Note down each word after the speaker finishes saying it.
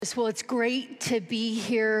Well, it's great to be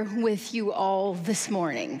here with you all this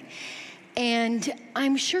morning. And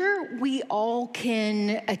I'm sure we all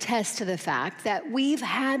can attest to the fact that we've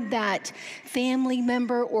had that family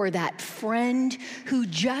member or that friend who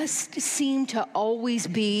just seemed to always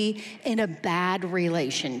be in a bad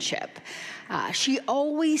relationship. She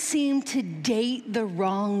always seemed to date the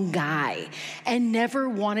wrong guy and never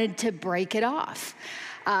wanted to break it off.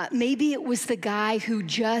 Maybe it was the guy who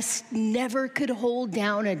just never could hold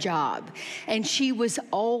down a job, and she was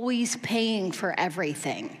always paying for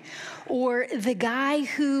everything. Or the guy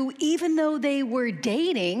who, even though they were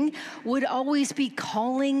dating, would always be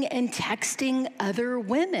calling and texting other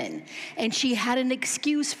women, and she had an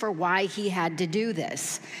excuse for why he had to do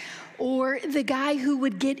this. Or the guy who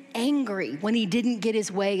would get angry when he didn't get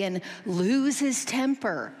his way and lose his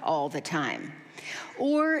temper all the time.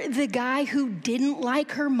 Or the guy who didn't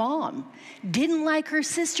like her mom, didn't like her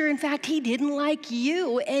sister. In fact, he didn't like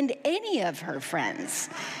you and any of her friends.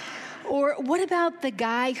 Or what about the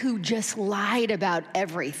guy who just lied about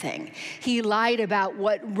everything? He lied about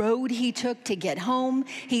what road he took to get home.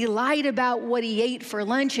 He lied about what he ate for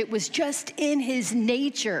lunch. It was just in his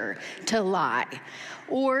nature to lie.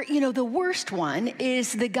 Or, the worst one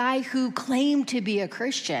is the guy who claimed to be a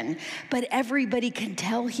Christian, but everybody could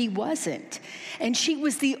tell he wasn't. And she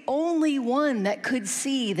was the only one that could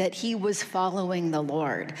see that he was following the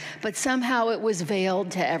Lord, but somehow it was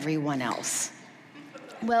veiled to everyone else.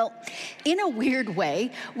 Well, in a weird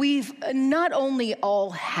way, we've not only all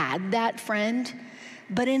had that friend,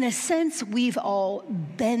 but in a sense, we've all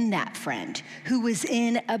been that friend who was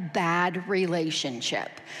in a bad relationship.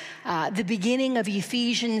 The beginning of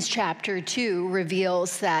Ephesians chapter 2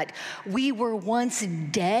 reveals that we were once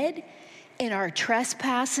dead in our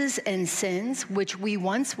trespasses and sins, which we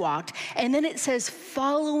once walked. And then it says,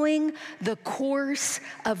 following the course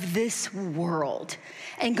of this world.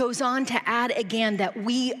 And goes on to add again that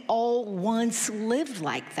we all once lived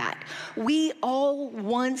like that. We all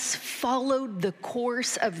once followed the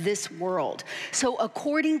course of this world. So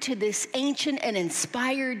according to this ancient and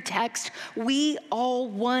inspired text, we all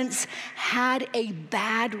once had a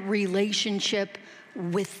bad relationship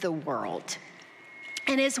with the world.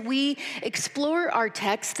 And as we explore our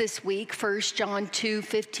text this week, 1 John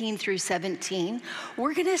 2:15 through 17,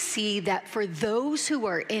 we're going to see that for those who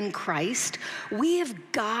are in Christ, we have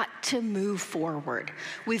got to move forward.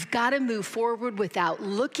 We've got to move forward without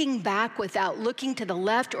looking back, without looking to the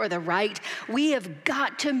left or the right. We have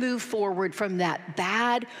got to move forward from that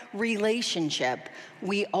bad relationship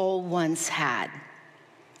we all once had.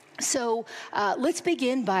 So let's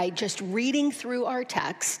begin by just reading through our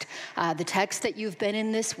text, the text that you've been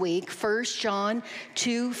in this week, 1 John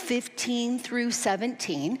 2:15 through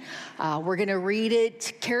 17. We're going to read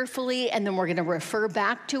it carefully, and then we're going to refer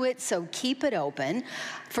back to it, so keep it open.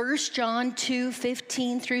 1 John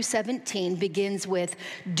 2:15 through 17 begins with,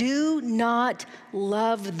 "Do not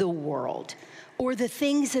love the world or the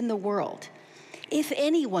things in the world. If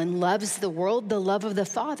anyone loves the world, the love of the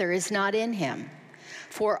Father is not in him.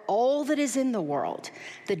 For all that is in the world,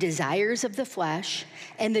 the desires of the flesh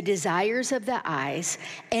and the desires of the eyes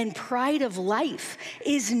and pride of life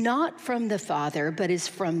is not from the Father, but is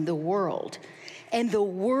from the world. And the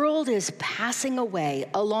world is passing away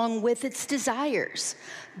along with its desires.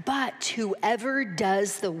 But whoever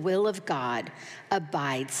does the will of God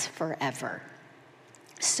abides forever."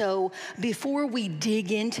 So before we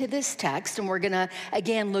dig into this text, and we're going to,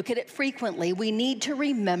 again, look at it frequently, we need to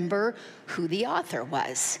remember who the author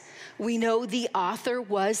was. We know the author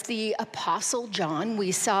was the Apostle John.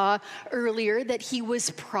 We saw earlier that he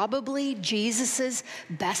was probably Jesus's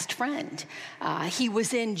best friend. He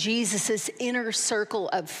was in Jesus's inner circle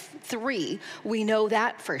of 3. We know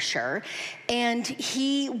that for sure. And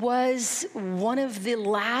he was one of the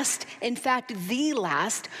last, in fact, the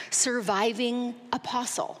last surviving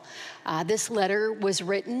apostle. This letter was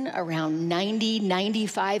written around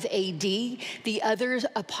 95 AD. The other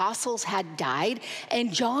apostles had died,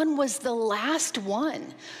 and John was the last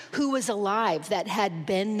one who was alive that had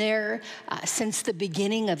been there since the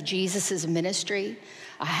beginning of Jesus's ministry.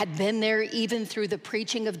 Had been there even through the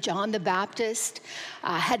preaching of John the Baptist,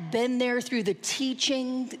 had been there through the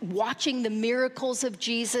teaching, watching the miracles of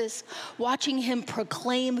Jesus, watching him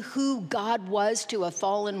proclaim who God was to a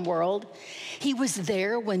fallen world. He was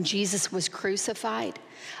there when Jesus was crucified.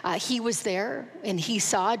 He was there and he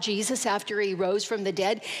saw Jesus after he rose from the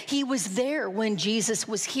dead. He was there when Jesus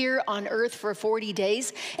was here on earth for 40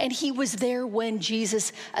 days, and he was there when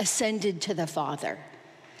Jesus ascended to the Father.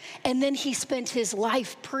 And then he spent his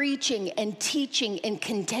life preaching and teaching and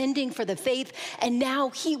contending for the faith. And now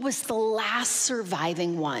he was the last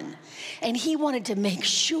surviving one. And he wanted to make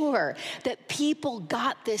sure that people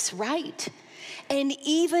got this right. And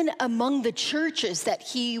even among the churches that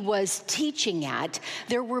he was teaching at,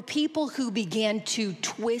 there were people who began to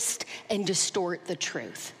twist and distort the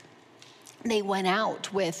truth. They went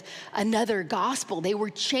out with another gospel. They were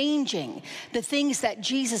changing the things that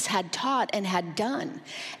Jesus had taught and had done.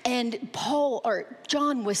 And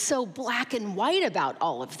John was so black and white about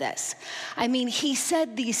all of this. I mean, he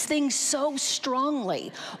said these things so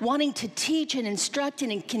strongly, wanting to teach and instruct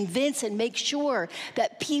and convince and make sure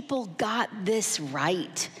that people got this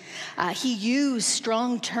right. He used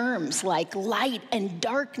strong terms like light and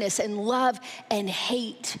darkness and love and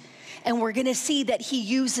hate. And we're going to see that he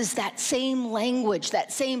uses that same language,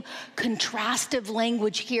 that same contrastive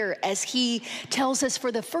language here as he tells us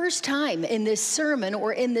for the first time in this sermon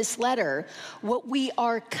or in this letter what we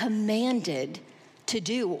are commanded to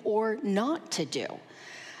do or not to do.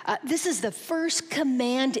 This is the first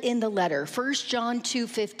command in the letter, 1 John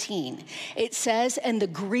 2:15. It says, and the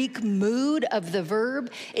Greek mood of the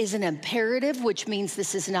verb is an imperative, which means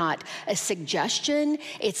this is not a suggestion.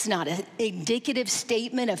 It's not an indicative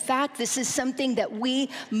statement of fact. This is something that we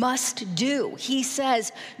must do. He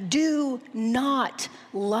says, do not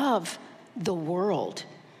love the world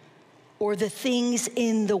or the things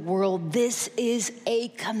in the world. This is a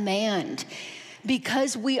command.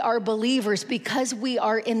 Because we are believers, because we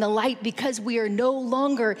are in the light, because we are no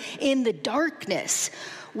longer in the darkness,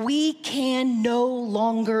 we can no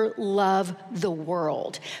longer love the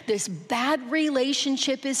world. This bad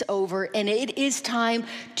relationship is over, and it is time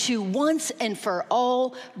to once and for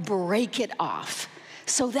all break it off.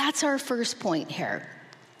 So that's our first point here.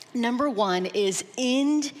 Number one is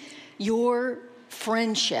end your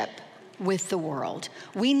friendship with the world.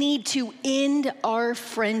 We need to end our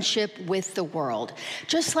friendship with the world.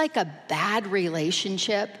 Just like a bad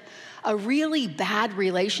relationship, a really bad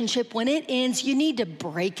relationship, when it ends, you need to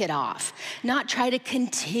break it off. Not try to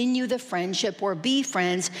continue the friendship or be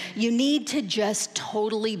friends. You need to just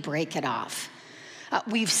totally break it off.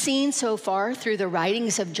 We've seen so far through the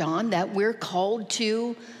writings of John that we're called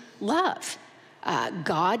to love.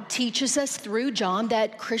 God teaches us through John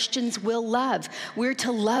that Christians will love. We're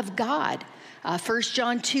to love God. 1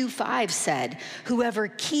 John 2:5 said, whoever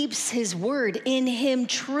keeps his word, in him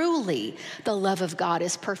truly the love of God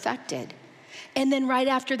is perfected. And then right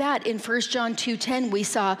after that, in 1 John 2:10, we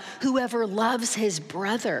saw whoever loves his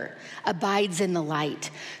brother abides in the light.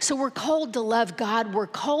 So we're called to love God, we're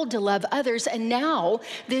called to love others, and now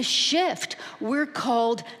this shift, we're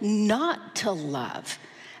called not to love.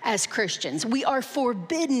 As Christians, we are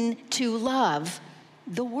forbidden to love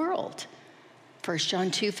the world. 1 John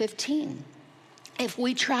 2:15. If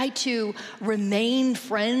we try to remain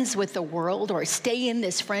friends with the world or stay in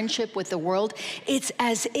this friendship with the world, it's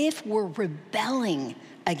as if we're rebelling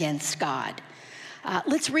against God.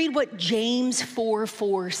 Let's read what James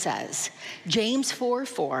 4:4 says. James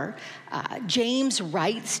 4:4, James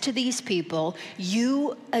writes to these people,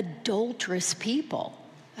 you adulterous people.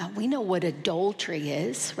 We know what adultery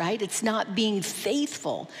is, right? It's not being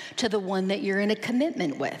faithful to the one that you're in a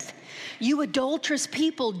commitment with. You adulterous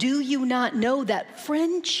people, do you not know that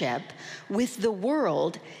friendship with the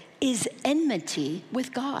world is enmity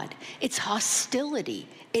with God? It's hostility.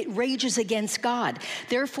 It rages against God.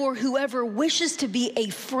 Therefore, whoever wishes to be a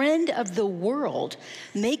friend of the world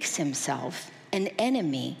makes himself an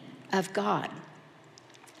enemy of God.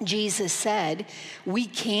 Jesus said, we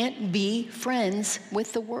can't be friends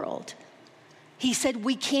with the world. He said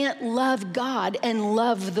we can't love God and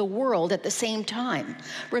love the world at the same time.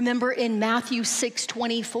 Remember in Matthew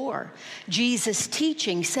 6:24, Jesus'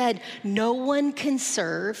 teaching said, no one can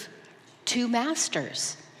serve two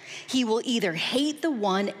masters. He will either hate the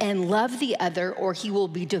one and love the other, or he will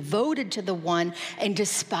be devoted to the one and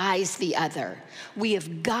despise the other. We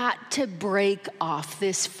have got to break off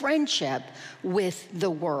this friendship with the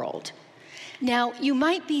world. Now, you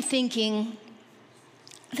might be thinking,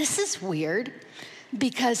 this is weird,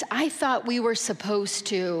 because I thought we were supposed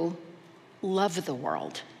to love the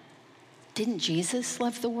world. Didn't Jesus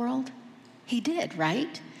love the world? He did,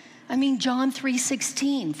 right? I mean, John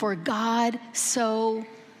 3:16, for God so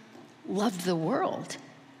loved the world.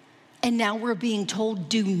 And now we're being told,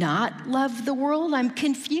 do not love the world? I'm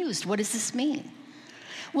confused. What does this mean?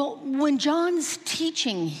 Well, when John's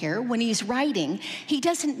teaching here, when he's writing, he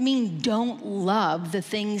doesn't mean don't love the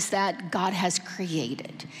things that God has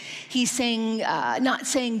created. He's saying, not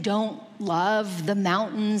saying don't love the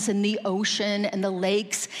mountains and the ocean and the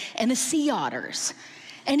lakes and the sea otters.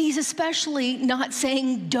 And he's especially not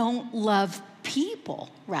saying don't love people,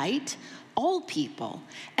 right? All people,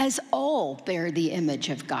 as all bear the image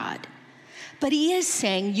of God. But he is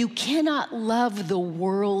saying you cannot love the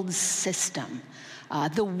world's system,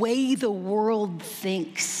 the way the world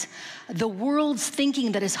thinks, the world's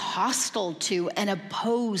thinking that is hostile to and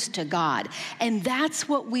opposed to God. And that's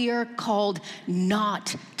what we are called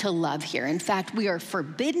not to love here. In fact, we are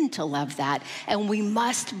forbidden to love that, and we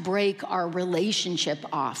must break our relationship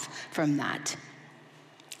off from that.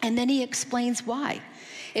 And then he explains why.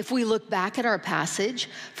 If we look back at our passage,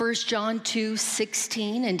 1 John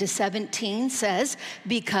 2:16 and to 17 says,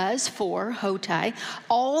 because for Hotai,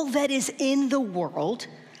 all that is in the world,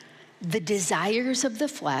 the desires of the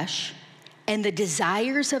flesh and the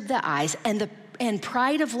desires of the eyes and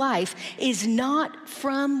pride of life is not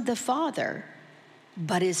from the Father,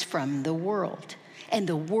 but is from the world. And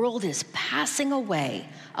the world is passing away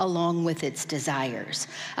along with its desires.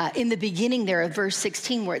 In the beginning there of verse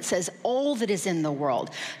 16 where it says all that is in the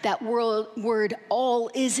world, that word all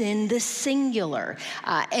is in the singular.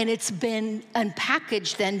 And it's been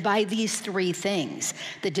unpackaged then by these three things: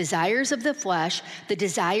 the desires of the flesh, the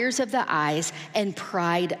desires of the eyes, and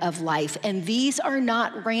pride of life. And these are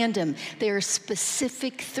not random. They are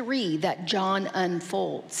specific three that John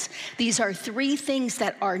unfolds. These are three things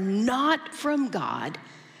that are not from God,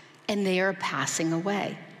 and they are passing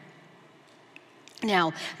away.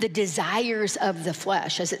 Now, the desires of the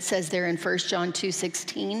flesh, as it says there in 1 John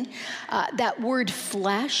 2:16, that word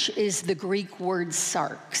flesh is the Greek word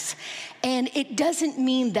sarx. And it doesn't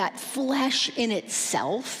mean that flesh in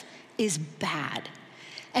itself is bad.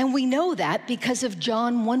 And we know that because of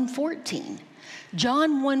John 1:14.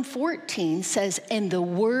 John 1:14 says, and the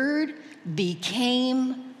Word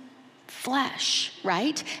became flesh,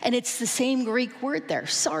 right? And it's the same Greek word there,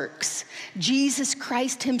 sarx. Jesus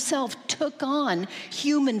Christ himself took on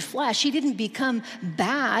human flesh. He didn't become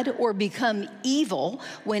bad or become evil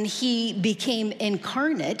when he became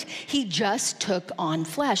incarnate. He just took on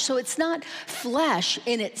flesh. So it's not flesh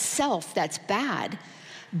in itself that's bad,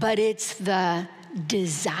 but it's the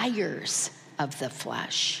desires of the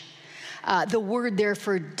flesh. The word there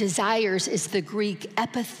for desires is the Greek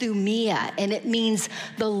epithumia, and it means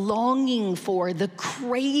the longing for, the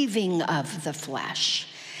craving of the flesh.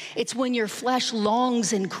 It's when your flesh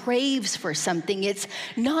longs and craves for something. It's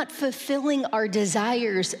not fulfilling our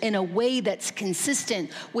desires in a way that's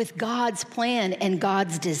consistent with God's plan and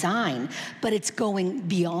God's design, but it's going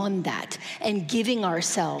beyond that and giving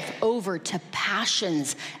ourselves over to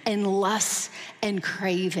passions and lusts and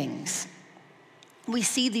cravings. We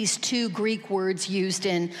see these two Greek words used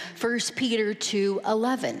in 1 Peter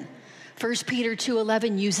 2:11. 1 Peter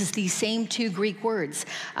 2:11 uses these same two Greek words.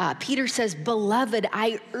 Peter says, beloved,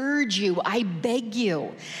 I urge you, I beg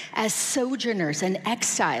you, as sojourners and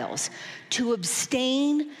exiles, to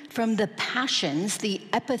abstain from the passions, the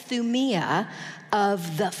epithumia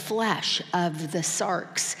of the flesh, of the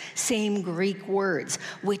sarx, same Greek words,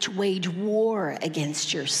 which wage war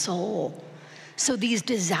against your soul. So these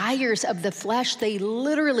desires of the flesh, they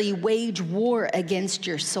literally wage war against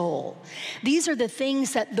your soul. These are the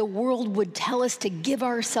things that the world would tell us to give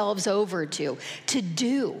ourselves over to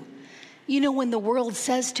do. You know, when the world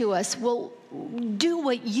says to us, well, do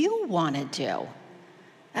what you want to do.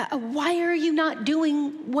 Why are you not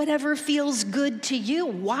doing whatever feels good to you?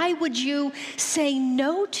 Why would you say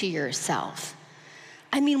no to yourself?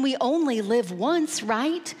 I mean, we only live once,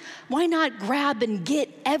 right? Why not grab and get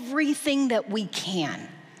everything that we can?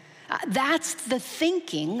 That's the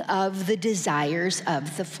thinking of the desires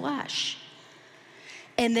of the flesh.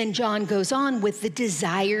 And then John goes on with the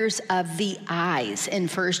desires of the eyes in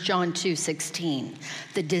 1 John 2:16.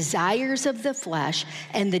 The desires of the flesh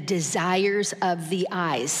and the desires of the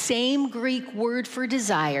eyes. Same Greek word for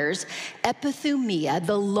desires, epithumia,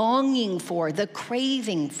 the longing for, the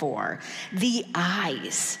craving for. The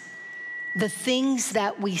eyes, the things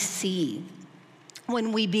that we see.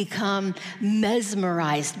 When we become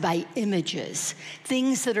mesmerized by images,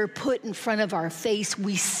 things that are put in front of our face,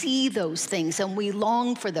 we see those things and we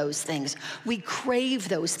long for those things. We crave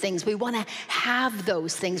those things. We want to have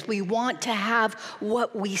those things. We want to have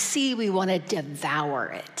what we see. We want to devour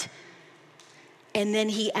it. And then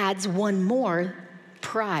he adds one more,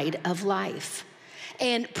 pride of life.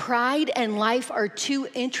 And pride and life are two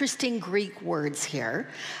interesting Greek words here.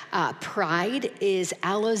 Pride is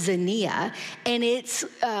alloxenia, and it's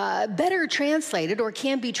better translated, or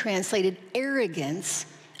can be translated, arrogance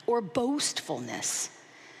or boastfulness.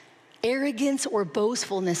 Arrogance or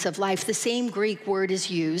boastfulness of life. The same Greek word is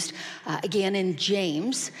used again in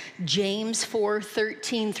James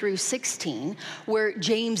 4:13 through 16, where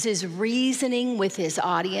James is reasoning with his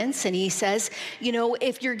audience, and he says,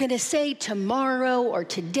 if you're going to say tomorrow or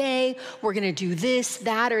today, we're going to do this,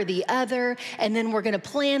 that, or the other, and then we're going to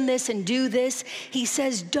plan this and do this, he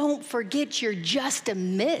says, don't forget you're just a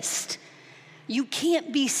mist. You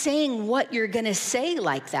can't be saying what you're going to say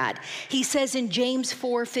like that. He says in James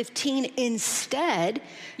 4:15, instead,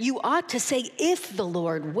 you ought to say, if the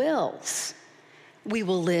Lord wills, we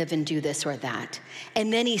will live and do this or that.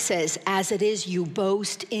 And then he says, as it is, you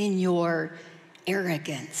boast in your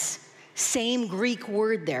arrogance. Same Greek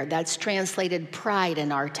word there, that's translated pride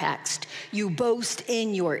in our text. You boast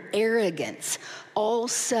in your arrogance. All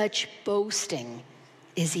such boasting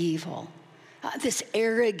is evil. This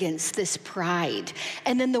arrogance, this pride.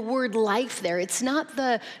 And then the word life there, it's not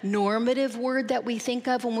the normative word that we think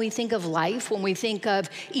of when we think of life, when we think of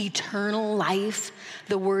eternal life.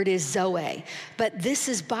 The word is zoe. But this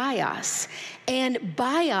is bios. And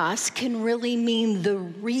bios can really mean the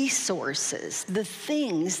resources, the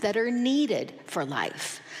things that are needed for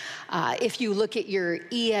life. If you look at your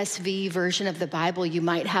ESV version of the Bible, you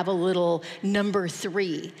might have a little number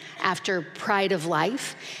 3 after pride of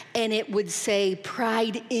life, and it would say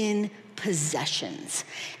pride in possessions.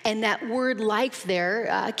 And that word life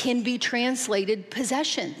there can be translated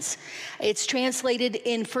possessions. It's translated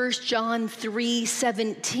in 1 John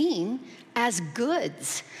 3:17 as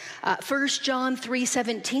goods. 1 John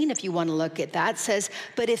 3:17, if you want to look at that, says,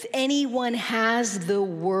 but if anyone has the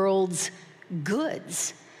world's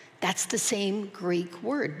goods, that's the same Greek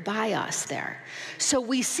word, bios there. So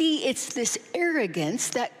we see it's this arrogance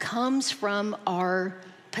that comes from our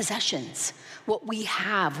possessions, what we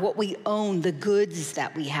have, what we own, the goods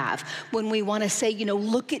that we have. When we want to say,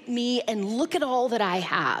 look at me and look at all that I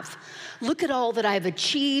have. Look at all that I've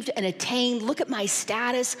achieved and attained. Look at my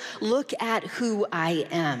status. Look at who I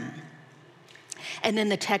am. And then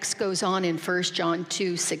the text goes on in 1 John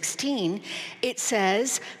 2:16. It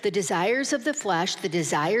says, the desires of the flesh, the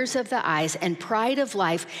desires of the eyes, and pride of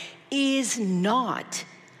life is not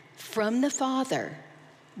from the Father,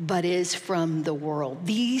 but is from the world.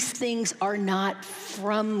 These things are not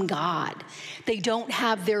from God. They don't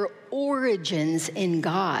have their origins in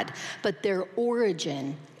God, but their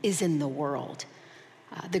origin is in the world.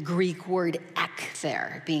 The Greek word ek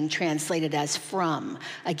there, being translated as from,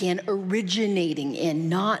 again, originating in,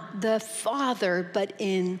 not the Father, but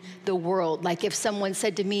in the world. Like if someone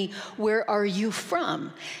said to me, where are you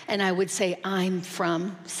from? And I would say, I'm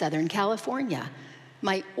from Southern California.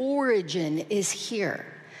 My origin is here.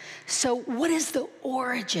 So what is the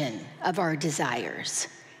origin of our desires?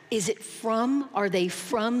 Are they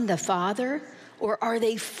from the Father? Or are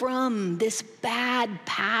they from this bad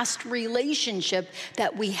past relationship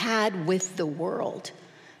that we had with the world?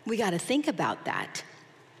 We got to think about that.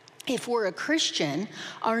 If we're a Christian,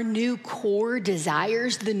 our new core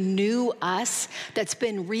desires, the new us that's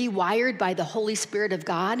been rewired by the Holy Spirit of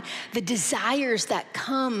God, the desires that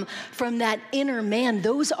come from that inner man,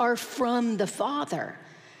 those are from the Father.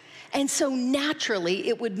 And so naturally,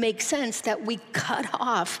 it would make sense that we cut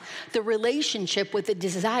off the relationship with the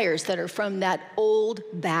desires that are from that old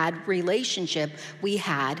bad relationship we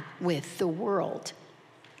had with the world.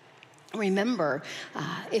 Remember,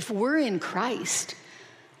 if we're in Christ,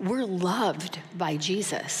 we're loved by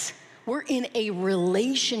Jesus. We're in a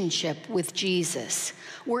relationship with Jesus.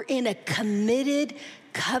 We're in a committed,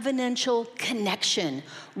 covenantal connection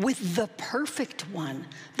with the perfect one,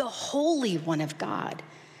 the Holy One of God.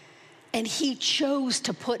 And he chose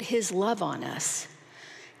to put his love on us.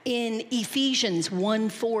 In Ephesians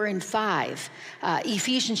 1:4-5,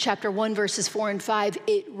 Ephesians chapter 1, verses 4 and 5,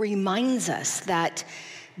 it reminds us that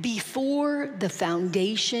before the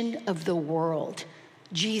foundation of the world,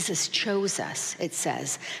 Jesus chose us, it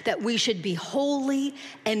says, that we should be holy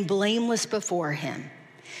and blameless before him.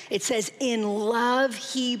 It says, in love,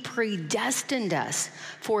 he predestined us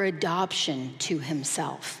for adoption to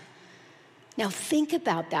himself. Now think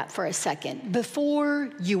about that for a second.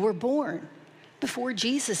 Before you were born, before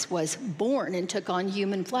Jesus was born and took on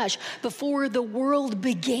human flesh, before the world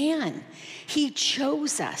began, he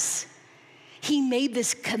chose us. He made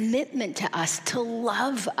this commitment to us, to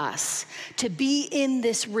love us, to be in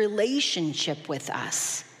this relationship with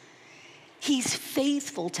us. He's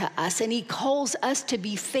faithful to us, and he calls us to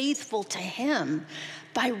be faithful to him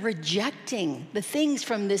by rejecting the things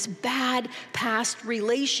from this bad past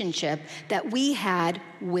relationship that we had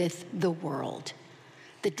with the world.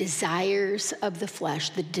 the desires of the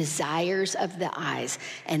flesh, the desires of the eyes,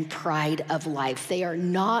 and pride of life. They are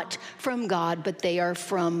not from God, but they are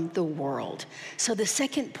from the world. So the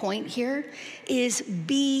second point here is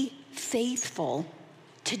be faithful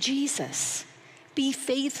to Jesus. Be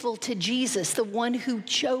faithful to Jesus, the one who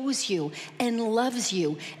chose you and loves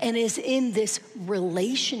you and is in this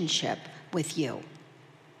relationship with you.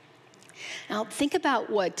 Now, think about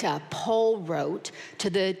what Paul wrote to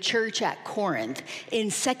the church at Corinth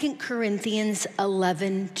in 2 Corinthians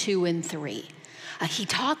 11, 2 and 3. He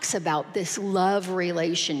talks about this love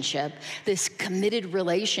relationship, this committed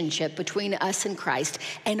relationship between us and Christ,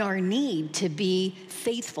 and our need to be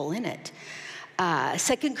faithful in it.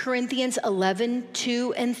 2 Corinthians 11,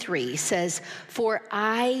 2 and 3 says, "For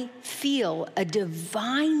I feel a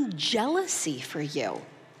divine jealousy for you,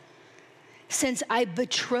 since I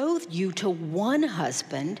betrothed you to one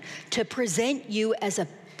husband to present you as a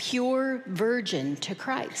pure virgin to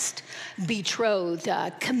Christ." Betrothed,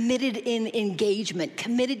 committed in engagement,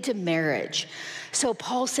 committed to marriage. So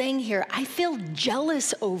Paul's saying here, I feel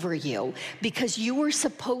jealous over you because you were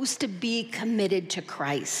supposed to be committed to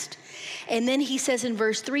Christ. And then he says in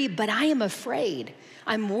verse 3, "But I am afraid,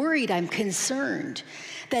 I'm worried, I'm concerned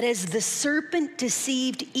that as the serpent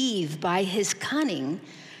deceived Eve by his cunning,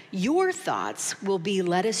 your thoughts will be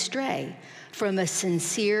led astray from a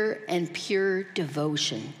sincere and pure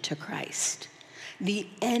devotion to Christ." The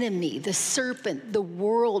enemy, the serpent, the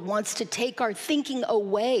world wants to take our thinking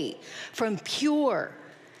away from pure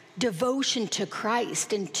devotion to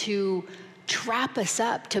Christ and to trap us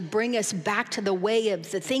up, to bring us back to the way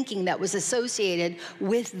of the thinking that was associated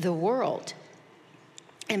with the world.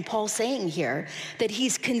 And Paul's saying here that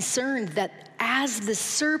he's concerned that as the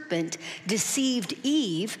serpent deceived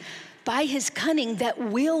Eve, by his cunning, that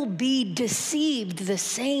we'll be deceived the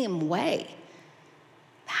same way.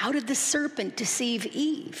 How did the serpent deceive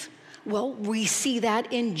Eve? Well, we see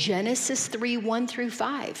that in Genesis 3, 1 through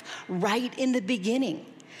 5, right in the beginning.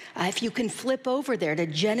 If you can flip over there to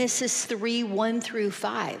Genesis 3, 1 through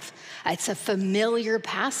 5. It's a familiar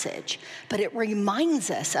passage, but it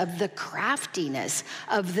reminds us of the craftiness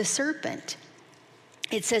of the serpent.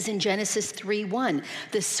 It says in Genesis 3:1,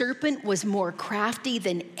 "The serpent was more crafty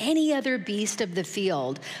than any other beast of the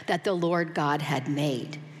field that the Lord God had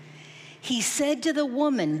made. He said to the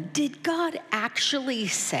woman, 'Did God actually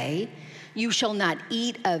say, you shall not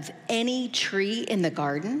eat of any tree in the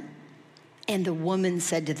garden?' And the woman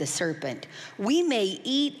said to the serpent, 'We may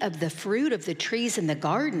eat of the fruit of the trees in the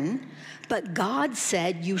garden, but God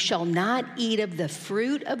said, you shall not eat of the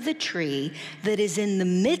fruit of the tree that is in the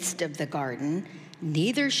midst of the garden,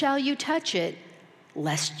 neither shall you touch it,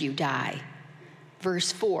 lest you die.'"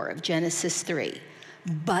 Verse 4 of Genesis 3,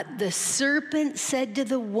 "But the serpent said to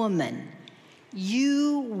the woman,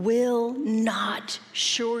 you will not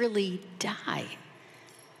surely die."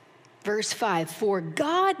 Verse 5, "For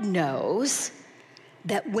God knows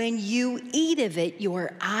that when you eat of it,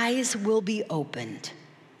 your eyes will be opened,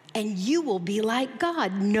 and you will be like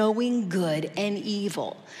God, knowing good and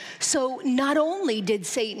evil." So not only did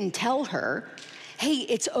Satan tell her, hey,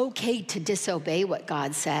 it's okay to disobey what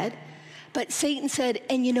God said, but Satan said,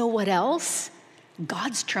 and you know what else?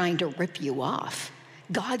 God's trying to rip you off.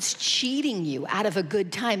 God's cheating you out of a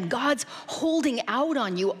good time. God's holding out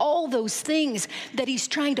on you. All those things that he's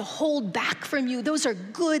trying to hold back from you, those are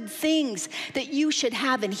good things that you should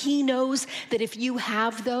have. And he knows that if you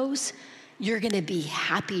have those, you're going to be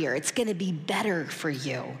happier. It's going to be better for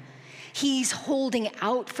you. He's holding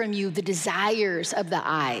out from you the desires of the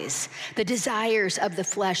eyes, the desires of the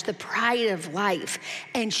flesh, the pride of life.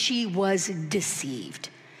 And she was deceived.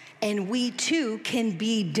 And we too can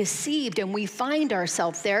be deceived, and we find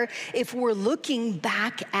ourselves there if we're looking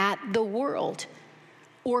back at the world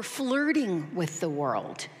or flirting with the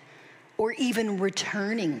world or even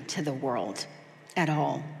returning to the world at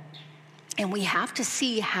all. And we have to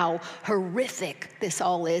see how horrific this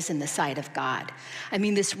all is in the sight of God. I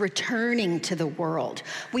mean, this returning to the world.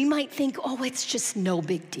 We might think, oh, it's just no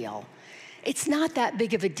big deal. It's not that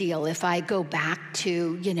big of a deal if I go back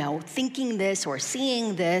to, thinking this or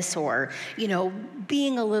seeing this or,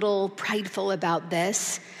 being a little prideful about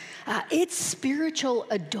this. It's spiritual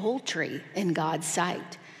adultery in God's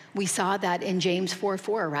sight. We saw that in James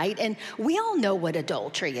 4:4, right? And we all know what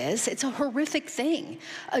adultery is. It's a horrific thing.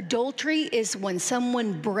 Adultery is when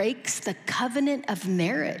someone breaks the covenant of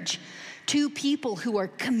marriage. Two people who are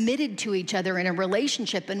committed to each other in a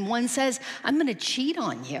relationship, and one says, I'm going to cheat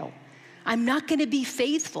on you. I'm not going to be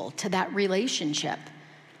faithful to that relationship.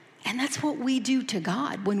 And that's what we do to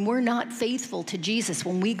God when we're not faithful to Jesus,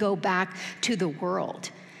 when we go back to the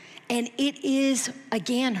world. And it is,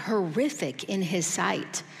 again, horrific in his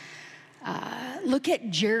sight. Look at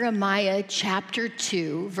Jeremiah chapter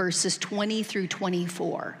 2, verses 20 through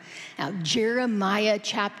 24. Now, Jeremiah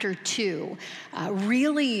chapter 2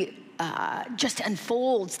 really just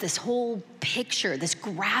unfolds this whole picture, this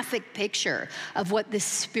graphic picture of what this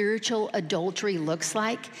spiritual adultery looks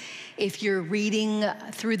like. If you're reading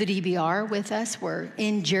through the DBR with us, we're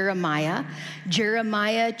in Jeremiah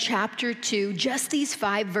chapter 2, just these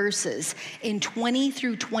 5 verses in 20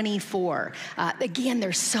 through 24. Again,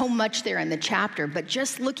 there's so much there in the chapter, but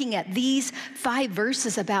just looking at these 5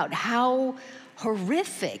 verses about how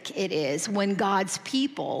horrific it is when God's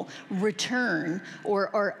people return or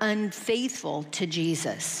are unfaithful to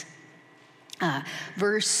Jesus.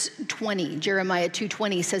 Verse 20, Jeremiah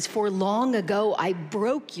 2:20 says, "For long ago I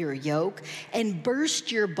broke your yoke and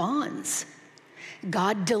burst your bonds."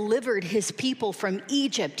 God delivered his people from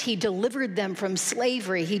Egypt. He delivered them from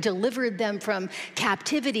slavery. He delivered them from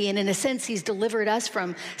captivity. And in a sense, he's delivered us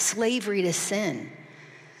from slavery to sin.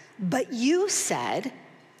 But you said,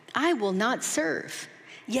 "I will not serve."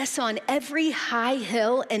 Yes, on every high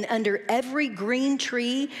hill and under every green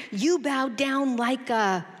tree, you bowed down like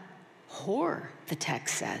a whore, the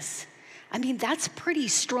text says. I mean, that's pretty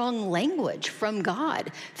strong language from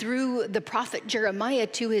God through the prophet Jeremiah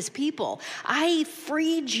to his people. I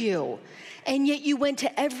freed you, and yet you went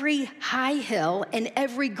to every high hill and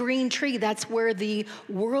every green tree. That's where the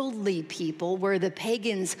worldly people, where the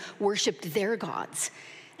pagans worshiped their gods.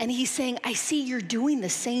 And he's saying, I see you're doing the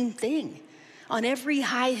same thing. On every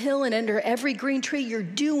high hill and under every green tree, you're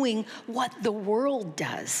doing what the world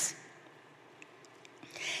does.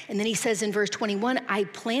 And then he says in verse 21, I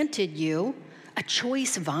planted you a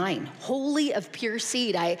choice vine, wholly of pure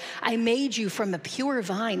seed. I made you from a pure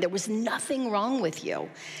vine. There was nothing wrong with you.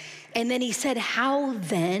 And then he said, how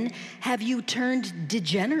then have you turned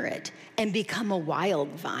degenerate and become a wild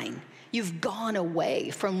vine? You've gone away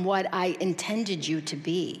from what I intended you to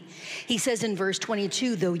be. He says in verse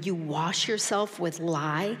 22, though you wash yourself with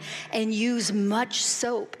lye and use much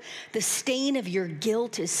soap, the stain of your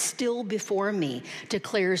guilt is still before me,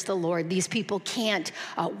 declares the Lord. These people can't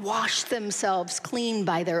wash themselves clean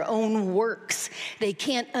by their own works. They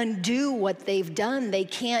can't undo what they've done. They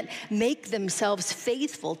can't make themselves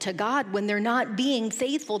faithful to God when they're not being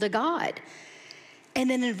faithful to God. And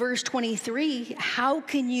then in verse 23, how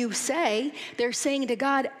can you say, they're saying to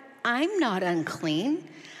God, I'm not unclean.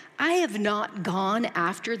 I have not gone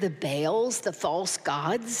after the Baals, the false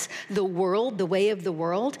gods, the world, the way of the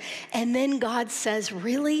world. And then God says,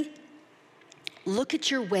 really? Look at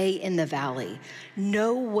your way in the valley.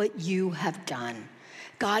 Know what you have done.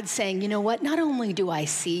 God's saying, you know what? Not only do I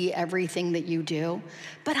see everything that you do,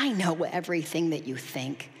 but I know everything that you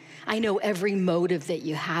think. I know every motive that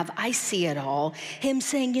you have. I see it all. Him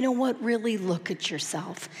saying, you know what? Really look at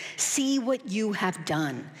yourself. See what you have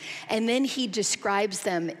done. And then he describes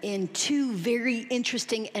them in 2 very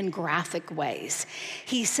interesting and graphic ways.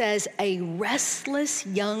 He says, a restless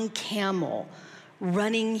young camel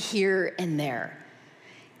running here and there,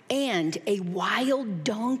 and a wild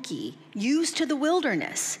donkey used to the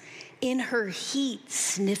wilderness, in her heat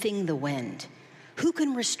sniffing the wind. Who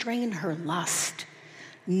can restrain her lust?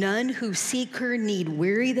 None who seek her need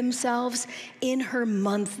weary themselves. In her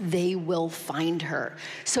month they will find her.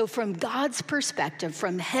 So from God's perspective,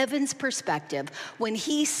 from heaven's perspective, when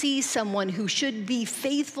he sees someone who should be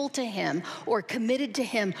faithful to him or committed to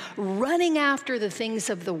him running after the things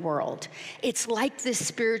of the world, it's like this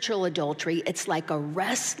spiritual adultery. It's like a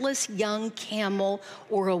restless young camel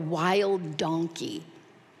or a wild donkey.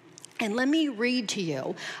 And let me read to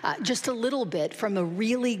you just a little bit from a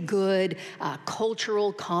really good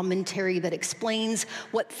cultural commentary that explains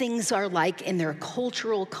what things are like in their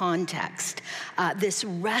cultural context. This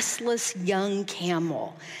restless young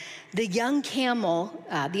camel. The young camel,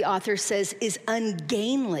 the author says, is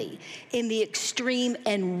ungainly in the extreme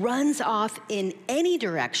and runs off in any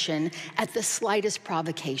direction at the slightest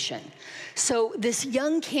provocation. So this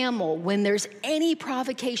young camel, when there's any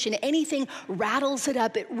provocation, anything rattles it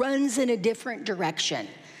up, it runs in a different direction.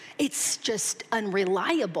 It's just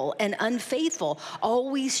unreliable and unfaithful,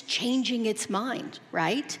 always changing its mind,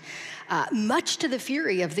 right? Much to the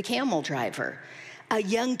fury of the camel driver. A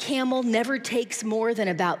young camel never takes more than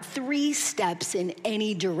about 3 steps in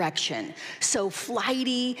any direction. So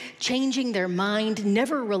flighty, changing their mind,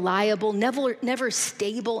 never reliable, never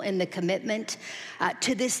stable in the commitment.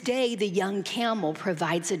 To this day, the young camel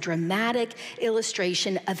provides a dramatic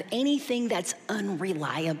illustration of anything that's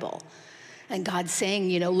unreliable. And God's saying,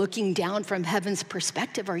 you know, looking down from heaven's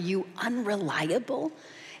perspective, are you unreliable?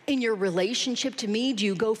 In your relationship to me, do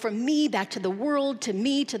you go from me back to the world, to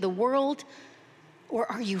me to the world?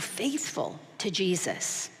 Or are you faithful to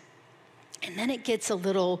Jesus? And then it gets a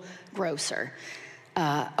little grosser.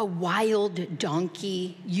 A wild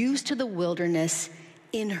donkey used to the wilderness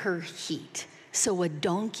in her heat. So a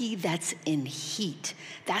donkey that's in heat.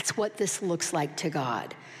 That's what this looks like to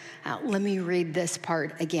God. Let me read this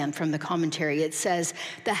part again from the commentary. It says,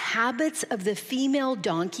 the habits of the female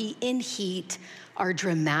donkey in heat are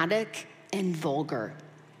dramatic and vulgar.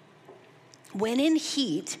 When in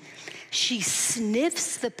heat, she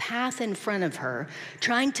sniffs the path in front of her,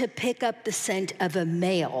 trying to pick up the scent of a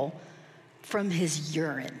male from his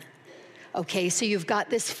urine. Okay, so you've got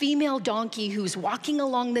this female donkey who's walking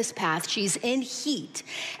along this path. She's in heat,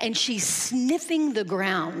 and she's sniffing the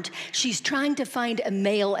ground. She's trying to find a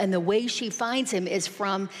male, and the way she finds him is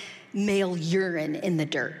from male urine in the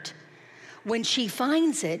dirt. When she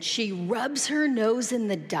finds it, she rubs her nose in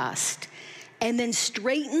the dust and then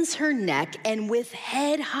straightens her neck, and with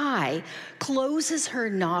head high, closes her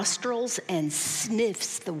nostrils and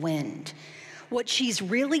sniffs the wind. What she's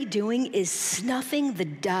really doing is snuffing the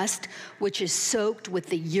dust which is soaked with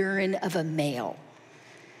the urine of a male.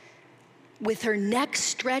 With her neck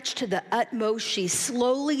stretched to the utmost, she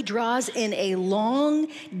slowly draws in a long,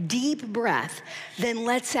 deep breath, then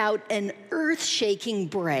lets out an earth-shaking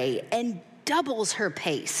bray and doubles her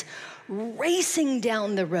pace, racing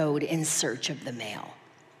down the road in search of the male.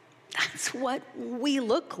 That's what we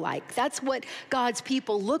look like. That's what God's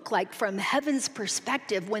people look like from heaven's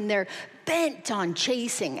perspective when they're bent on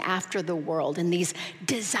chasing after the world and these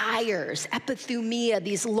desires, epithumia,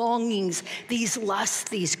 these longings, these lusts,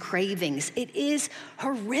 these cravings. It is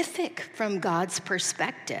horrific from God's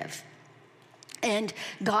perspective. And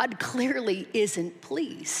God clearly isn't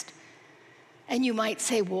pleased. And you might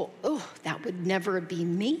say, well, that would never be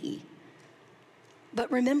me. But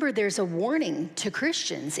remember, there's a warning to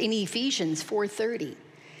Christians in Ephesians 4:30.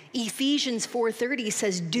 Ephesians 4:30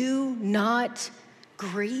 says, do not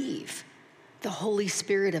grieve the Holy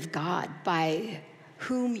Spirit of God, by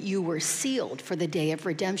whom you were sealed for the day of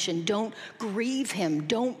redemption. Don't grieve him.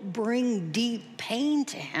 Don't bring deep pain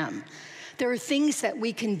to him. There are things that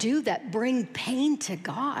we can do that bring pain to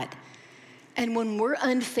God. And when we're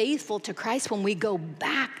unfaithful to Christ, when we go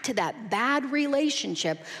back to that bad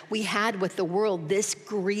relationship we had with the world, this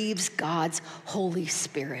grieves God's Holy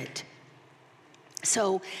Spirit.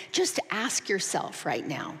 So just ask yourself right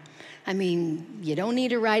now. I mean, you don't need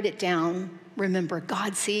to write it down. Remember,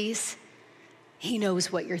 God sees. He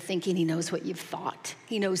knows what you're thinking. He knows what you've thought.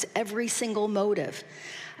 He knows every single motive.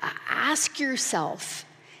 Ask yourself,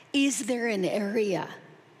 is there an area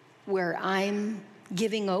where I'm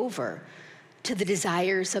giving over to the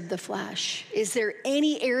desires of the flesh? Is there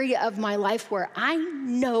any area of my life where I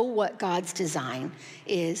know what God's design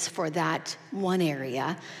is for that one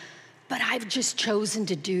area, but I've just chosen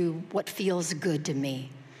to do what feels good to me?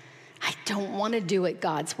 I don't want to do it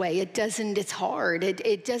God's way. It's hard.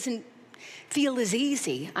 It doesn't feel as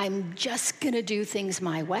easy. I'm just going to do things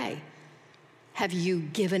my way. Have you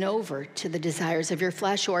given over to the desires of your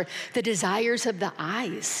flesh or the desires of the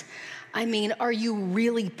eyes? I mean, are you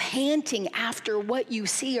really panting after what you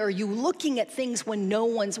see? Are you looking at things when no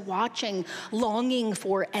one's watching, longing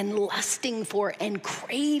for and lusting for and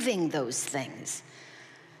craving those things?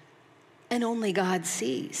 And only God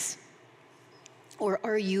sees. Or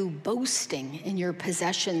are you boasting in your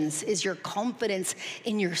possessions? Is your confidence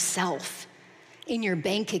in yourself, in your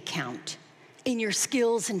bank account, in your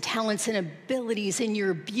skills and talents and abilities, in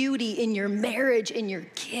your beauty, in your marriage, in your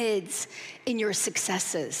kids, in your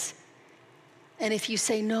successes? And if you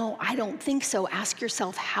say, no, I don't think so, ask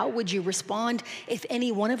yourself, how would you respond if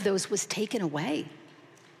any one of those was taken away?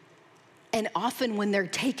 And often when they're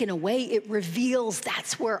taken away, it reveals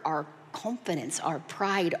that's where our confidence, our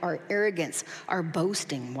pride, our arrogance, our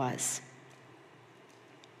boasting was.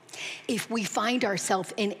 If we find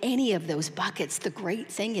ourselves in any of those buckets, the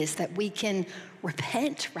great thing is that we can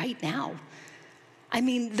repent right now. I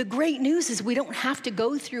mean, the great news is we don't have to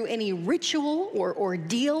go through any ritual or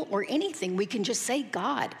ordeal or anything. We can just say,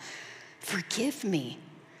 God, forgive me,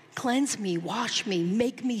 cleanse me, wash me,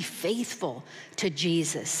 make me faithful to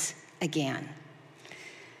Jesus again.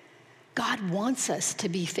 God wants us to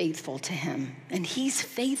be faithful to him, and he's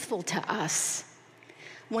faithful to us.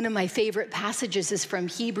 One of my favorite passages is from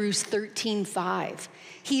Hebrews 13:5.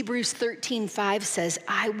 Hebrews 13:5 says,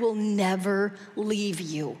 I will never leave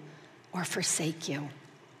you or forsake you.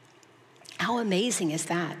 How amazing is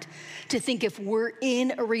that? To think if we're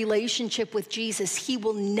in a relationship with Jesus, he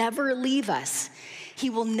will never leave us. He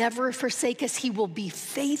will never forsake us. He will be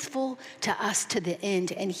faithful to us to the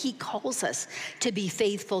end, and he calls us to be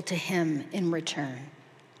faithful to him in return.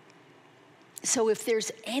 So if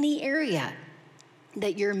there's any area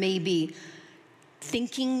that you're maybe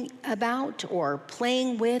thinking about or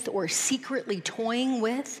playing with or secretly toying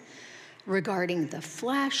with regarding the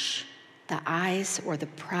flesh, the eyes, or the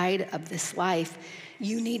pride of this life,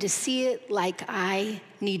 you need to see it like I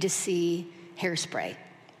need to see hairspray.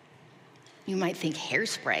 You might think,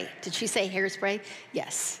 hairspray? Did she say hairspray?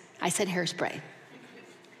 Yes, I said hairspray.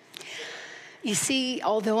 You see,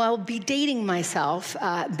 although I'll be dating myself,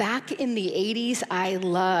 back in the 80s, I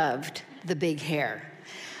loved the big hair.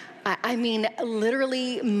 I mean,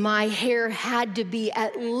 literally, my hair had to be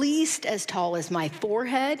at least as tall as my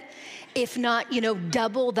forehead, if not,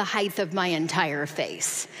 double the height of my entire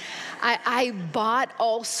face. I bought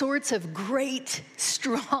all sorts of great,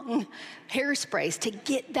 strong hairsprays to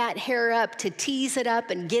get that hair up, to tease it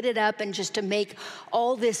up and get it up, and just to make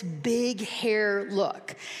all this big hair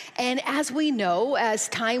look. And as we know, as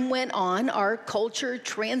time went on, our culture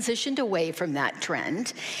transitioned away from that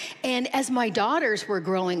trend. And as my daughters were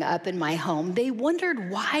growing up in my home, they wondered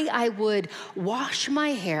why I would wash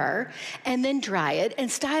my hair and then dry it and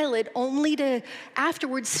style it only to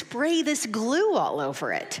afterwards spray this glue all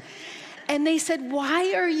over it. And they said,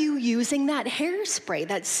 why are you using that hairspray?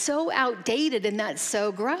 That's so outdated and that's so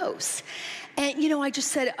gross. And, I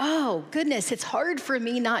just said, oh, goodness, it's hard for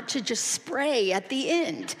me not to just spray at the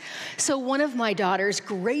end. So one of my daughters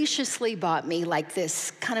graciously bought me like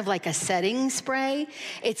this, kind of like a setting spray.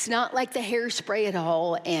 It's not like the hairspray at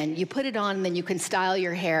all. And you put it on and then you can style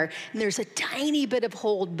your hair. And there's a tiny bit of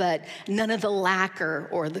hold, but none of the lacquer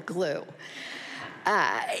or the glue.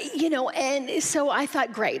 And so I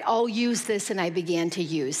thought, great, I'll use this, and I began to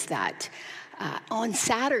use that. On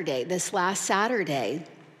Saturday, this last Saturday,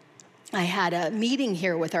 I had a meeting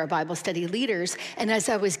here with our Bible study leaders, and as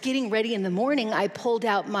I was getting ready in the morning, I pulled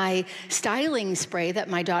out my styling spray that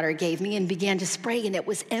my daughter gave me and began to spray, and it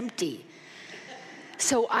was empty.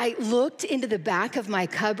 So I looked into the back of my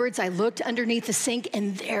cupboards, I looked underneath the sink,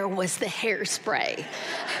 and there was the hairspray.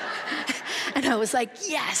 And I was like,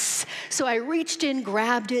 yes. So I reached in,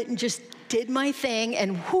 grabbed it, and just did my thing,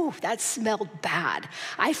 and whew, that smelled bad.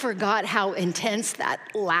 I forgot how intense that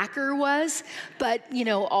lacquer was, but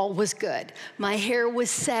all was good. My hair was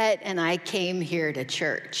set, and I came here to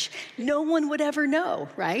church. No one would ever know,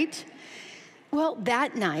 right? Well,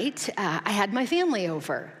 that night, I had my family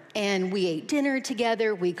over. And we ate dinner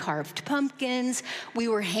together, we carved pumpkins, we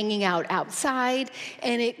were hanging out outside,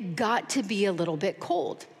 and it got to be a little bit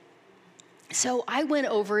cold. So I went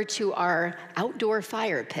over to our outdoor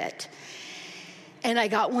fire pit, and I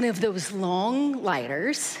got one of those long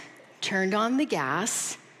lighters, turned on the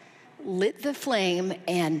gas, lit the flame,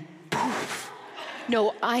 and poof.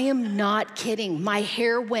 No, I am not kidding. My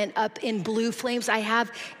hair went up in blue flames. I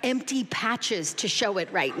have empty patches to show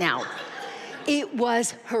it right now. It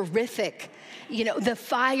was horrific. The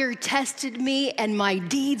fire tested me, and my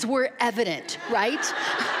deeds were evident, right?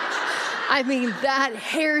 I mean, that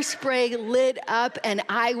hairspray lit up, and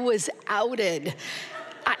I was outed.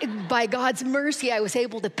 By God's mercy, I was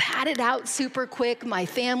able to pat it out super quick. My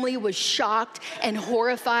family was shocked and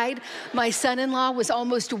horrified. My son-in-law was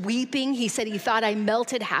almost weeping. He said he thought I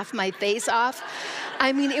melted half my face off.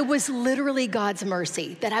 I mean, it was literally God's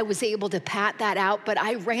mercy that I was able to pat that out, but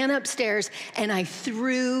I ran upstairs and I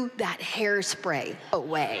threw that hairspray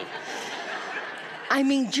away. I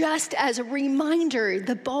mean, just as a reminder,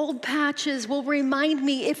 the bald patches will remind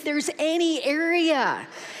me if there's any area,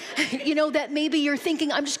 that maybe you're thinking,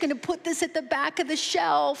 I'm just going to put this at the back of the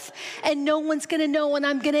shelf and no one's going to know, and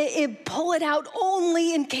I'm going to pull it out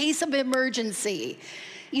only in case of emergency.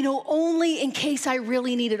 Only in case I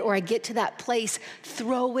really need it or I get to that place.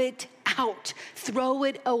 Throw it out, throw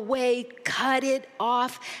it away, cut it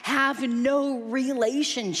off, have no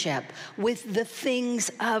relationship with the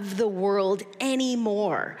things of the world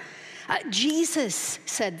anymore. Jesus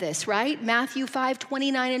said this, right? Matthew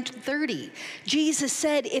 5:29 and 30. Jesus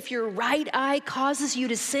said, if your right eye causes you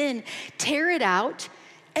to sin, tear it out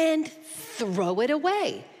and throw it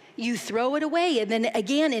away. You throw it away. And then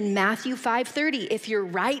again in Matthew 5:30, if your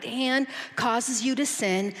right hand causes you to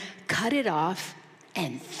sin, cut it off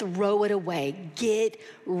and throw it away. Get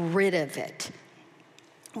rid of it.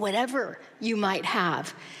 Whatever you might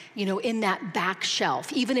have, in that back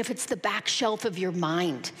shelf, even if it's the back shelf of your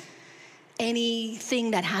mind,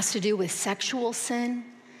 anything that has to do with sexual sin,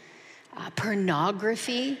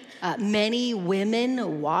 pornography. Many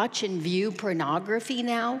women watch and view pornography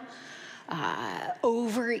now.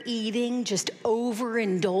 overeating, just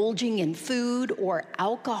overindulging in food or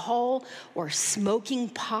alcohol or smoking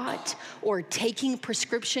pot or taking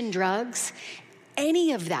prescription drugs,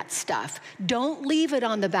 any of that stuff, don't leave it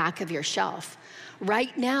on the back of your shelf.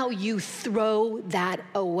 Right now, you throw that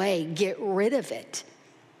away. Get rid of it.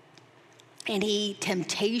 Any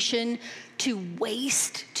temptation to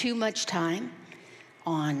waste too much time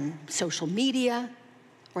on social media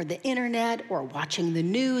or the internet or watching the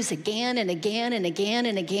news again and again and again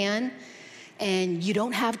and again, and you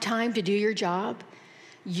don't have time to do your job,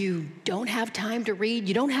 you don't have time to read,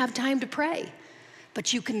 you don't have time to pray,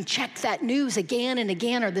 but you can check that news again and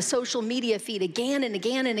again or the social media feed again and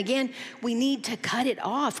again and again. We need to cut it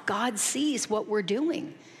off. God sees what we're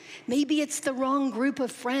doing. Maybe it's the wrong group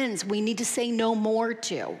of friends we need to say no more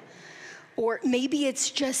to. Or maybe it's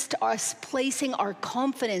just us placing our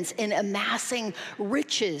confidence in amassing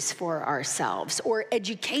riches for ourselves or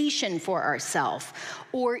education for ourselves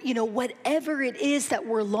or, whatever it is that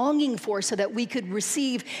we're longing for so that we could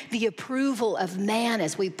receive the approval of man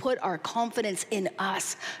as we put our confidence in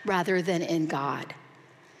us rather than in God.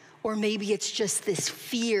 Or maybe it's just this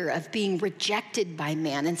fear of being rejected by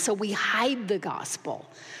man, and so we hide the gospel.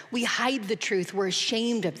 We hide the truth. We're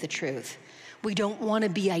ashamed of the truth. We don't want to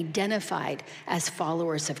be identified as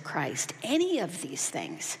followers of Christ. Any of these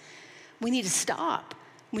things, we need to stop.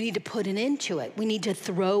 We need to put an end to it. We need to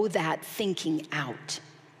throw that thinking out.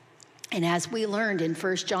 And as we learned in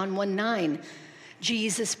 1 John 1:9,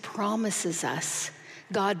 Jesus promises us,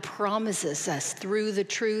 God promises us through the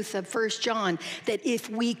truth of 1 John that if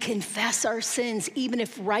we confess our sins, even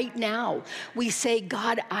if right now we say,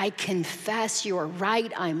 God, I confess you're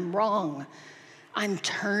right, I'm wrong, I'm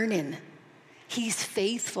turning. He's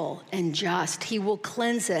faithful and just. He will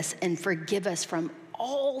cleanse us and forgive us from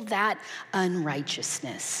all that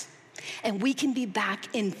unrighteousness. And we can be back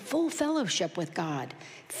in full fellowship with God,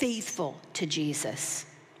 faithful to Jesus.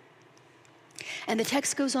 And the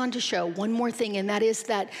text goes on to show one more thing, and that is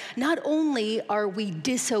that not only are we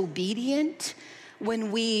disobedient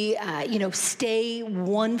when we, stay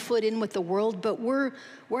 1 foot in with the world, but we're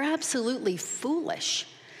absolutely foolish.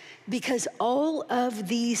 Because all of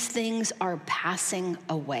these things are passing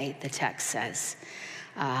away, the text says.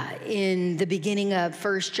 In the beginning of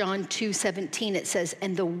 1 John 2:17, it says,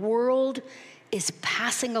 and the world is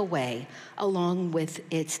passing away along with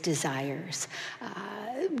its desires.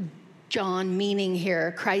 John meaning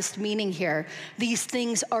here, Christ meaning here, these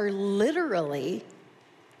things are literally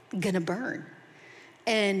gonna burn.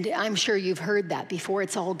 And I'm sure you've heard that before,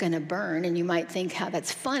 it's all gonna burn, and you might think how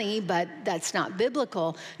that's funny, but that's not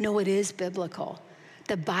biblical. No, it is biblical.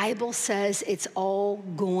 The Bible says it's all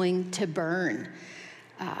going to burn.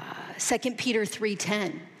 2 Peter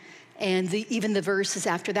 3:10, and even the verses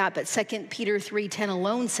after that, but 2 Peter 3:10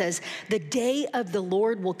 alone says, the day of the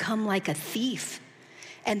Lord will come like a thief.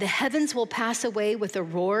 And the heavens will pass away with a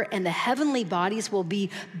roar, and the heavenly bodies will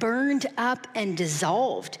be burned up and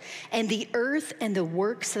dissolved, and the earth and the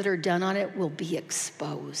works that are done on it will be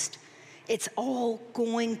exposed. It's all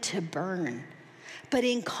going to burn. But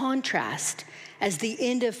in contrast, as the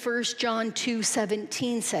end of 1 John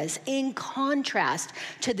 2:17 says, in contrast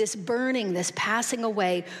to this burning, this passing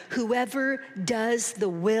away, whoever does the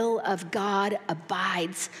will of God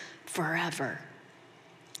abides forever.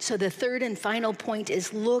 So the third and final point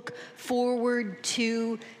is look forward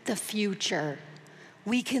to the future.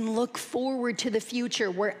 We can look forward to the future.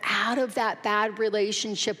 We're out of that bad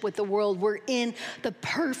relationship with the world. We're in the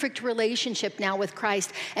perfect relationship now with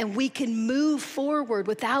Christ, and we can move forward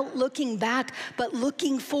without looking back, but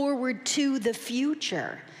looking forward to the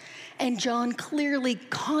future. And John clearly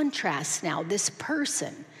contrasts now this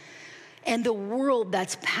person and the world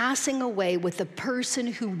that's passing away with the person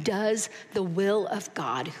who does the will of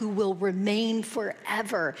God, who will remain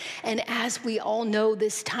forever. And as we all know,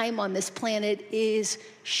 this time on this planet is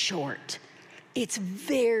short. It's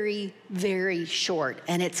very, very short,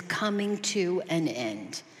 and it's coming to an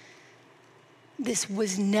end. This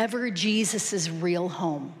was never Jesus's real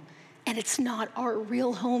home, and it's not our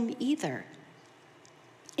real home either.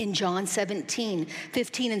 In John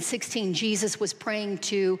 17:15 and 16, Jesus was praying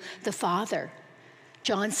to the Father.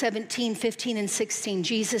 John 17:15 and 16,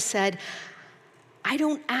 Jesus said, I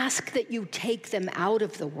don't ask that you take them out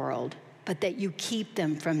of the world, but that you keep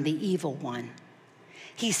them from the evil one.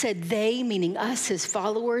 He said, they, meaning us, his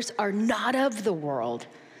followers, are not of the world,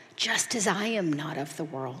 just as I am not of the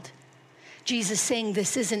world. Jesus saying,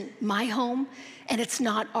 this isn't my home, and it's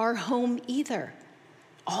not our home either.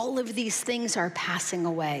 All of these things are passing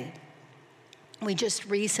away. We just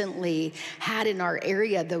recently had in our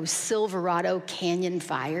area those Silverado Canyon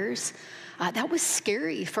fires. That was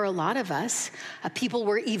scary for a lot of us. People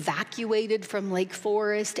were evacuated from Lake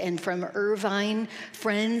Forest and from Irvine.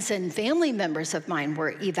 Friends and family members of mine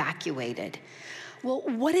were evacuated. Well,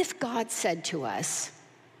 what if God said to us,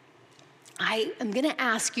 I am going to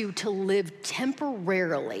ask you to live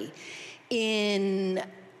temporarily in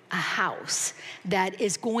a house that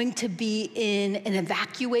is going to be in an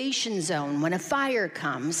evacuation zone when a fire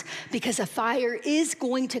comes, because a fire is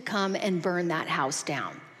going to come and burn that house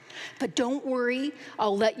down. But don't worry,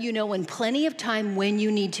 I'll let you know in plenty of time when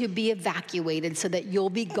you need to be evacuated so that you'll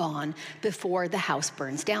be gone before the house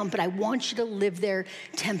burns down. But I want you to live there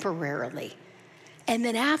temporarily. And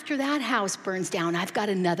then after that house burns down, I've got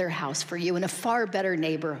another house for you in a far better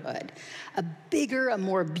neighborhood, a bigger, a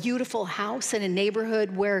more beautiful house in a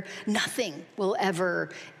neighborhood where nothing will ever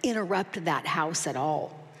interrupt that house at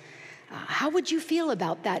all. How would you feel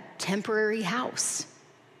about that temporary house?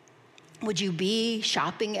 Would you be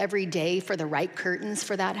shopping every day for the right curtains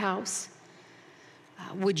for that house?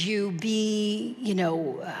 Would you be,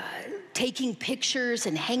 taking pictures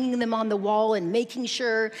and hanging them on the wall and making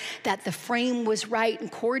sure that the frame was right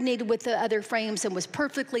and coordinated with the other frames and was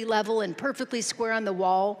perfectly level and perfectly square on the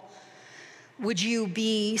wall? Would you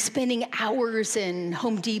be spending hours in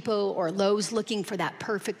Home Depot or Lowe's looking for that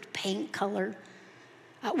perfect paint color?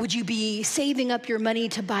 Would you be saving up your money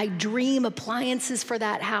to buy dream appliances for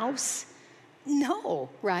that house? No,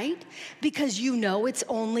 right? Because you know it's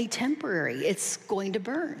only temporary. It's going to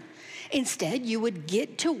burn. Instead, you would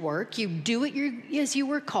get to work, you'd do it as you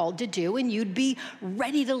were called to do, and you'd be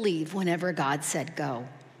ready to leave whenever God said go.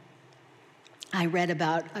 I read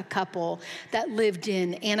about a couple that lived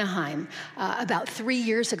in Anaheim about 3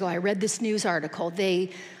 years ago. I read this news article.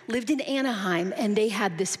 They lived in Anaheim, and they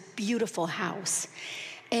had this beautiful house.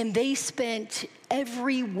 And they spent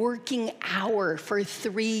every working hour for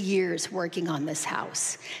 3 years working on this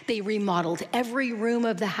house. They remodeled every room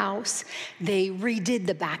of the house. They redid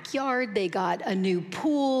the backyard. They got a new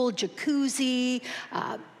pool, jacuzzi,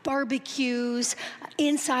 barbecues.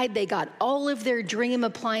 Inside, they got all of their dream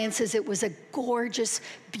appliances. It was a gorgeous,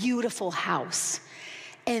 beautiful house.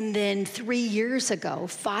 And then 3 years ago,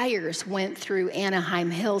 fires went through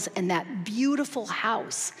Anaheim Hills, and that beautiful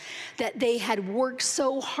house that they had worked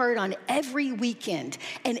so hard on every weekend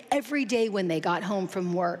and every day when they got home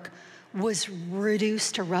from work was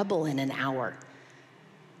reduced to rubble in an hour.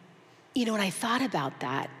 When I thought about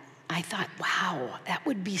that, I thought, wow, that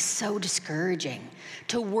would be so discouraging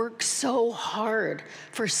to work so hard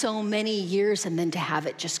for so many years and then to have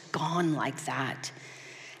it just gone like that.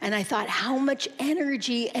 And I thought, how much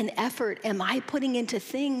energy and effort am I putting into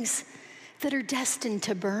things that are destined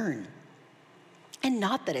to burn? And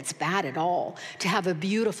not that it's bad at all to have a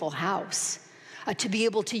beautiful house, to be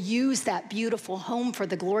able to use that beautiful home for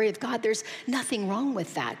the glory of God. There's nothing wrong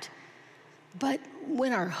with that. But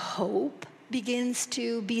when our hope begins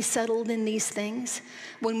to be settled in these things,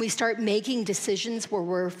 when we start making decisions where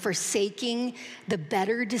we're forsaking the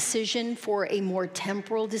better decision for a more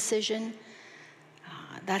temporal decision,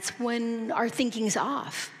 that's when our thinking's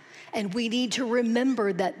off. And we need to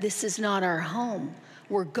remember that this is not our home.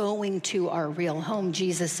 We're going to our real home.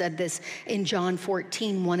 Jesus said this in John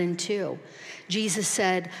 14, 1 and 2. Jesus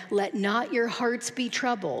said, "Let not your hearts be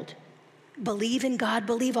troubled. Believe in God,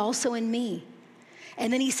 believe also in me."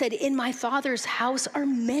 And then he said, "In my Father's house are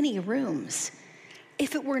many rooms.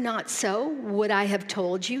 If it were not so, would I have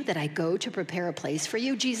told you that I go to prepare a place for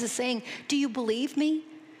you?" Jesus saying, do you believe me?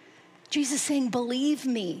 Jesus saying, believe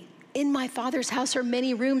me. In my Father's house are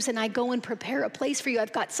many rooms, and I go and prepare a place for you.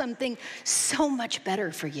 I've got something so much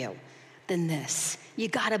better for you than this. You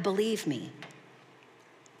gotta believe me.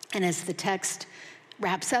 And as the text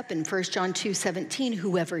wraps up in 1 John 2:17,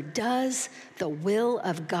 whoever does the will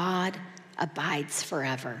of God abides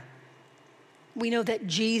forever. We know that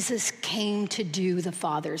Jesus came to do the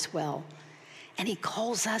Father's will, and he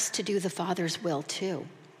calls us to do the Father's will too.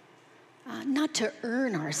 Not to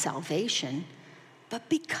earn our salvation, but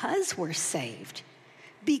because we're saved.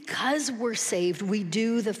 Because we're saved, we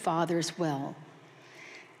do the Father's will.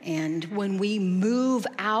 And when we move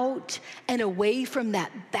out and away from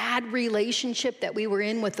that bad relationship that we were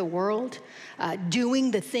in with the world,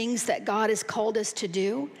 doing the things that God has called us to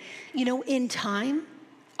do, in time,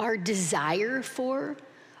 our desire for,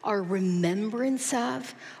 our remembrance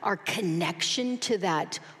of, our connection to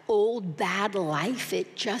that old bad life,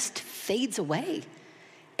 it just fades away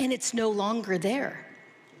and it's no longer there.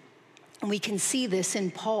 And we can see this in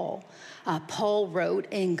Paul. Paul wrote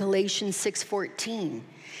in Galatians 6:14,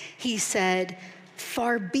 he said,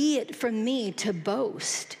 "Far be it from me to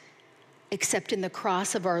boast except in the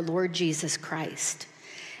cross of our Lord Jesus Christ."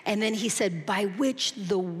 And then he said, by which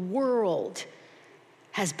the world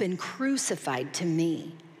has been crucified to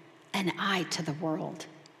me, and I to the world.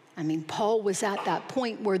 I mean, Paul was at that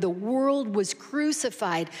point where the world was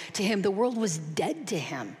crucified to him. The world was dead to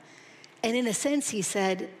him. And in a sense, he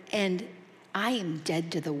said, and I am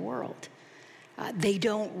dead to the world. They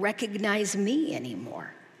don't recognize me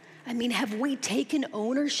anymore. I mean, have we taken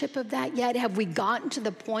ownership of that yet? Have we gotten to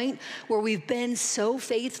the point where we've been so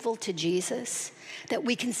faithful to Jesus that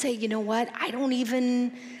we can say, you know what, I don't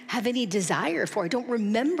even have any desire for, I don't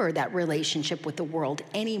remember that relationship with the world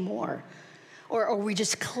anymore? Or are we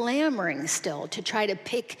just clamoring still to try to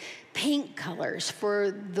pick paint colors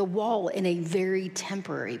for the wall in a very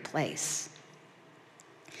temporary place?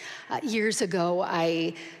 Years ago,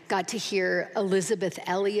 I got to hear Elizabeth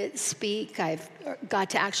Elliot speak. I've got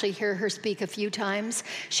to actually hear her speak a few times.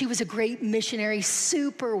 She was a great missionary,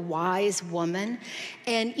 super wise woman,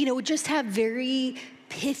 and, would just have very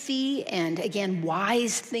pithy and, again,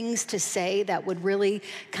 wise things to say that would really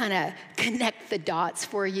kind of connect the dots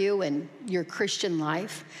for you and your Christian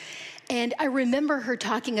life. And I remember her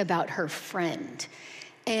talking about her friend.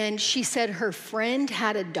 And she said her friend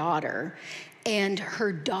had a daughter, and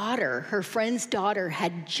her friend's daughter,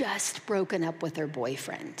 had just broken up with her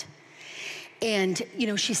boyfriend. And,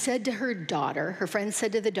 she said to her daughter, her friend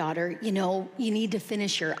said to the daughter, you need to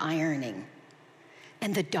finish your ironing.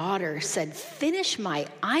 And the daughter said, finish my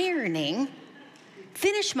ironing?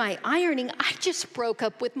 Finish my ironing? I just broke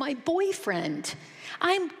up with my boyfriend.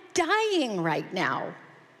 I'm dying right now.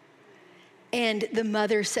 And the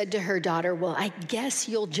mother said to her daughter, well, I guess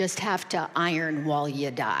you'll just have to iron while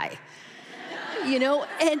you die.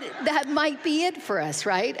 And that might be it for us,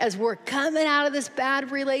 right? As we're coming out of this bad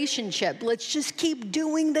relationship, let's just keep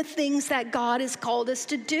doing the things that God has called us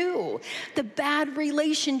to do. The bad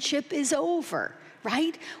relationship is over,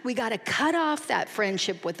 right? We got to cut off that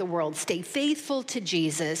friendship with the world, stay faithful to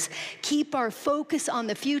Jesus, keep our focus on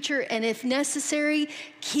the future, and if necessary,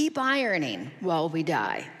 keep ironing while we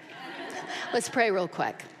die. Let's pray real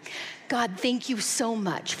quick. God, thank you so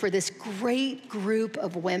much for this great group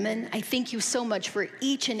of women. I thank you so much for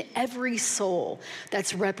each and every soul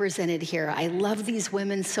that's represented here. I love these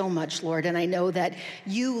women so much, Lord, and I know that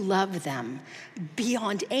you love them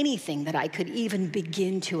beyond anything that I could even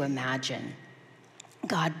begin to imagine.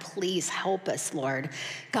 God, please help us, Lord.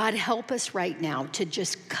 God, help us right now to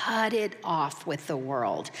just cut it off with the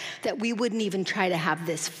world, that we wouldn't even try to have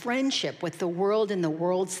this friendship with the world and the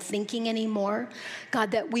world's thinking anymore. God,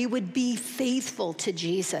 that we would be faithful to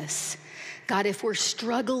Jesus. God, if we're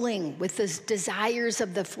struggling with the desires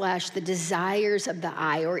of the flesh, the desires of the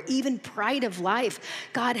eye, or even pride of life,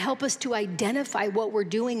 God, help us to identify what we're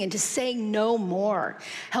doing and to say no more.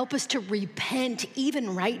 Help us to repent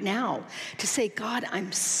even right now, to say, God,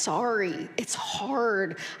 I'm sorry. It's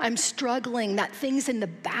hard. I'm struggling. That thing's in the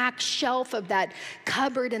back shelf of that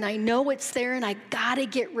cupboard, and I know it's there, and I gotta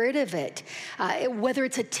get rid of it. Whether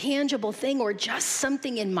it's a tangible thing or just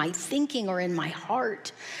something in my thinking or in my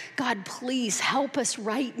heart. God, please help us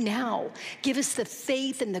right now. Give us the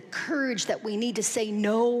faith and the courage that we need to say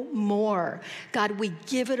no more. God, we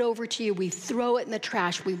give it over to you. We throw it in the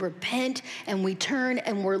trash. We repent and we turn,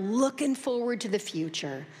 and we're looking forward to the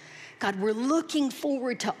future. God, we're looking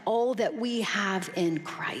forward to all that we have in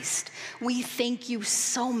Christ. We thank you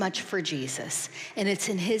so much for Jesus, and it's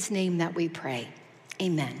in his name that we pray.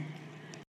 Amen.